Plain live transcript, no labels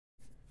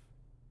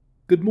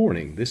Good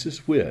morning. This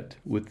is Whit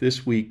with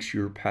this week's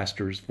Your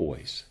Pastor's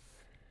Voice.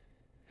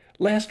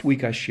 Last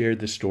week I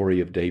shared the story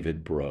of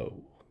David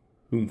Brough,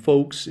 whom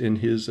folks in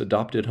his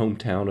adopted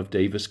hometown of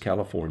Davis,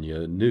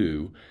 California,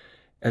 knew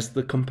as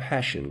the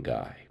Compassion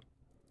Guy.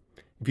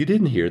 If you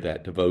didn't hear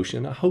that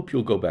devotion, I hope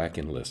you'll go back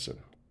and listen.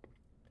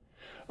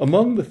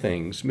 Among the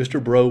things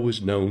Mr. Brough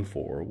was known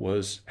for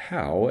was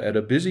how, at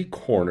a busy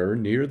corner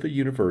near the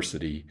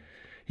university,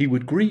 he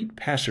would greet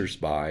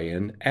passersby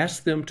and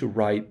ask them to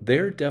write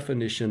their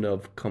definition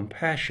of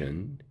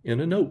compassion in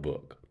a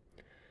notebook.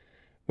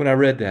 When I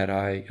read that,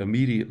 I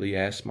immediately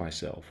asked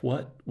myself,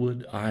 what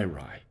would I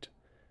write?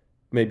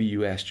 Maybe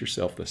you asked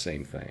yourself the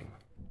same thing.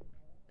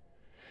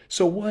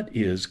 So what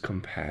is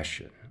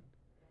compassion?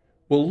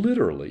 Well,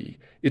 literally,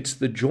 it's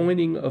the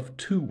joining of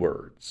two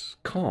words,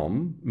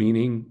 com,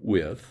 meaning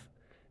with,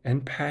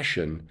 and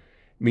passion,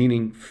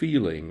 meaning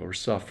feeling or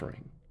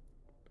suffering.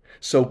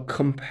 So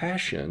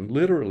compassion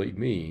literally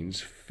means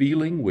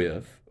feeling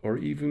with or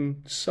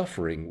even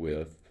suffering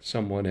with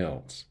someone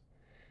else.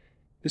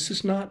 This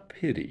is not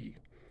pity.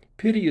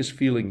 Pity is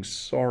feeling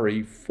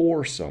sorry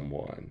for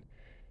someone.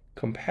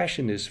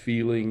 Compassion is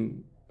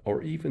feeling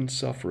or even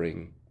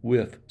suffering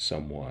with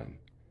someone.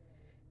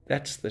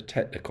 That's the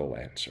technical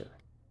answer.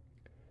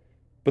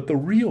 But the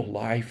real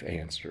life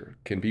answer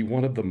can be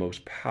one of the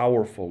most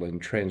powerful and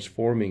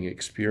transforming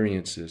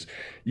experiences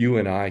you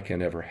and I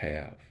can ever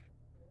have.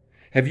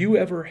 Have you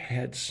ever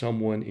had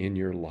someone in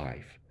your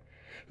life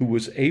who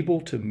was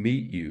able to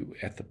meet you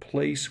at the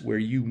place where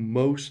you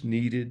most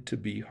needed to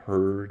be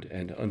heard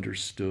and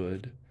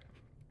understood,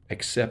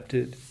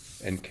 accepted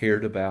and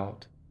cared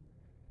about?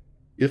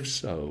 If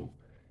so,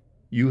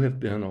 you have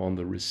been on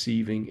the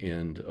receiving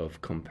end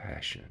of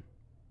compassion.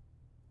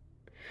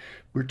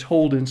 We're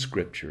told in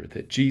Scripture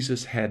that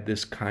Jesus had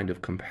this kind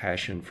of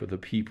compassion for the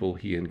people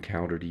he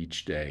encountered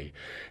each day,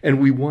 and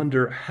we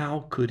wonder,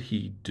 how could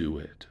he do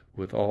it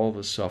with all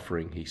the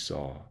suffering he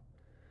saw?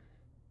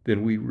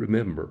 Then we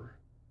remember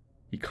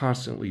he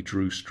constantly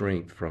drew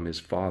strength from his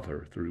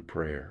Father through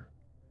prayer.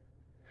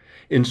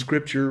 In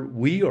Scripture,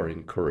 we are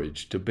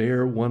encouraged to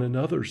bear one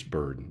another's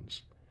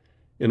burdens.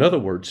 In other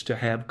words, to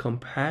have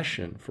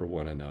compassion for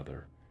one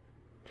another.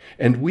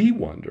 And we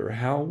wonder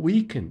how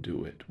we can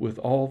do it with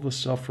all the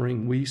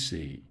suffering we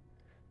see.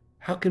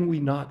 How can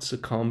we not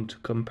succumb to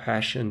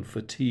compassion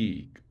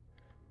fatigue?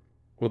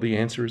 Well, the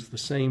answer is the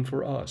same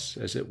for us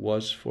as it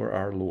was for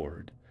our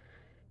Lord.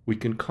 We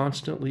can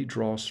constantly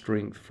draw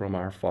strength from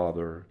our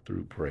Father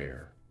through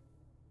prayer.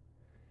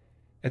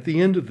 At the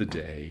end of the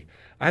day,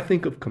 I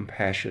think of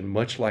compassion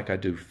much like I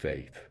do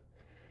faith.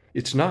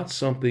 It's not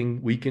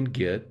something we can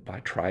get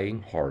by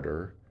trying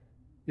harder.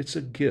 It's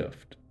a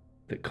gift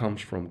that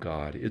comes from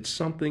God. It's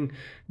something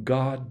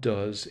God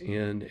does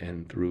in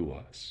and through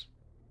us.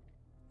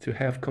 To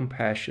have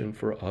compassion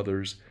for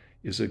others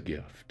is a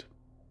gift,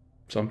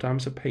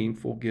 sometimes a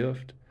painful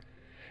gift,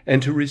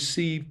 and to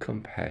receive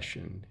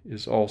compassion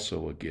is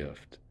also a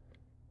gift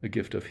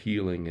of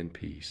healing and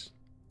peace.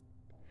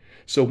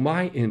 So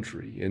my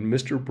entry in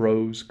Mr.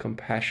 Brough's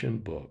compassion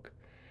book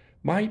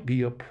might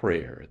be a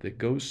prayer that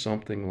goes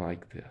something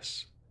like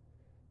this: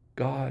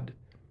 God,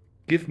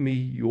 give me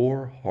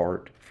your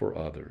heart for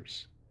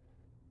others,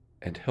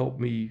 and help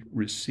me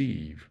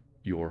receive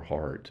your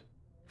heart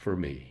for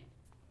me.